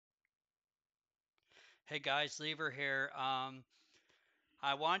Hey guys, Lever here.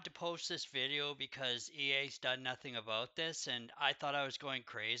 I wanted to post this video because EA's done nothing about this, and I thought I was going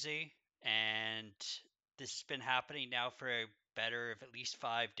crazy. And this has been happening now for a better of at least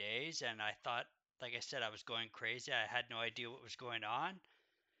 5 days, and I thought, like I said, I was going crazy. I had no idea what was going on.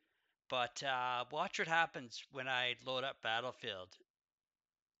 But watch what happens when I load up Battlefield.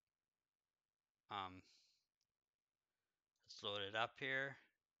 Um, let's load it up here.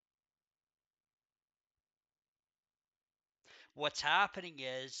 What's happening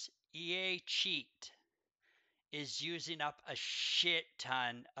is EA cheat is using up a shit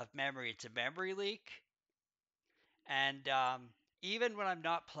ton of memory. It's a memory leak. And even when I'm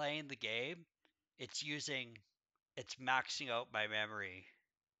not playing the game, it's it's maxing out my memory.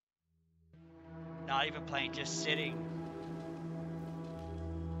 Not even playing, just sitting.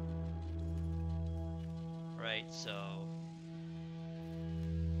 Right, so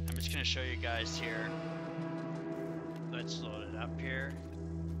I'm just going to show you guys here. Let's load it up here.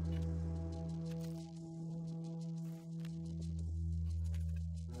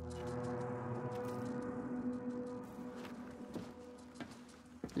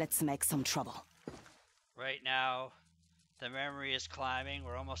 Let's make some trouble. Right now, the memory is climbing.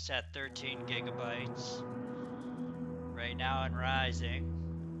 We're almost at 13 gigabytes. Right now and rising.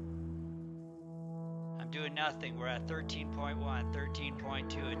 I'm doing nothing. We're at 13.1,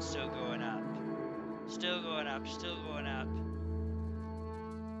 13.2. It's still going up. Still going up, still going up.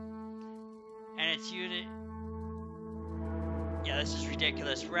 And it's unit. Yeah, this is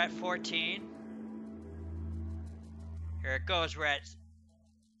ridiculous. We're at 14. Here it goes. We're at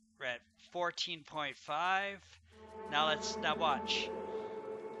 14.5. Now watch.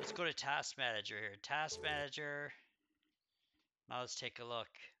 Let's go to Task Manager here. Task Manager. Now let's take a look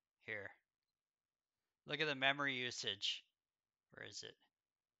here. Look at the memory usage. Where is it?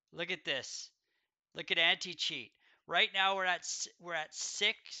 Look at this. Look at anti-cheat. Right now we're at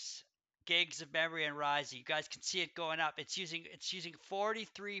 6 gigs of memory and rising. You guys can see it going up. It's using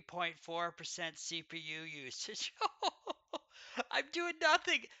 43.4% CPU usage. I'm doing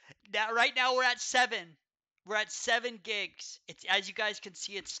nothing. Now right now we're at 7. We're at 7 gigs. It's, as you guys can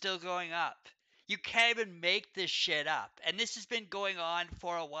see, it's still going up. You can't even make this shit up. And this has been going on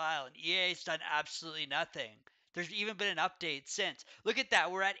for a while, and EA's done absolutely nothing. There's even been an update since. Look at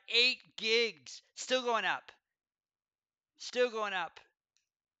that. We're at 8 gigs. Still going up. Still going up.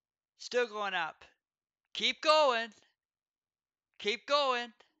 Still going up. Keep going. Keep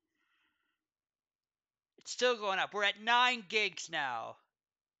going. It's still going up. We're at 9 gigs now.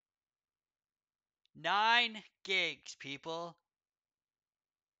 9 gigs, people.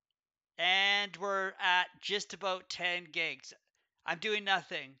 And we're at just about 10 gigs. I'm doing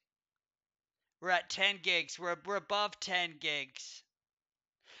nothing. We're at 10 gigs. We're above 10 gigs.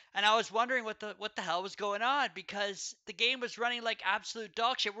 And I was wondering what the hell was going on because the game was running like absolute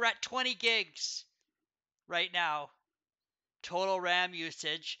dog shit. We're at 20 gigs right now. Total RAM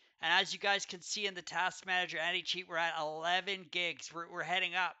usage. And as you guys can see in the Task Manager anti-cheat, we're at 11 gigs. We're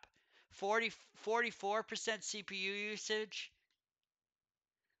heading up. 44% CPU usage.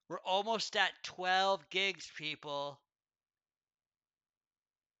 We're almost at 12 gigs, people.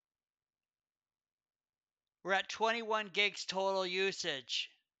 We're at 21 gigs total usage.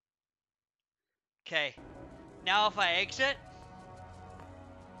 Okay. Now if I exit,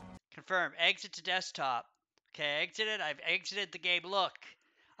 confirm, exit to desktop. Okay, exited. I've exited the game. Look,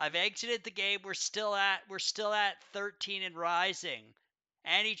 I've exited the game. We're still at 13 and rising.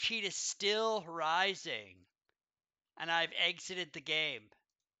 Anti-cheat is still rising. And I've exited the game.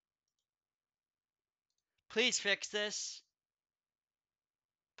 Please fix this.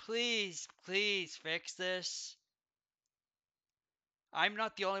 Please, please fix this. I'm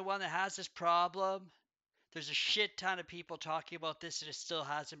not the only one that has this problem. There's a shit ton of people talking about this and it still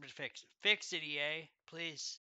hasn't been fixed. Fix it, EA, please.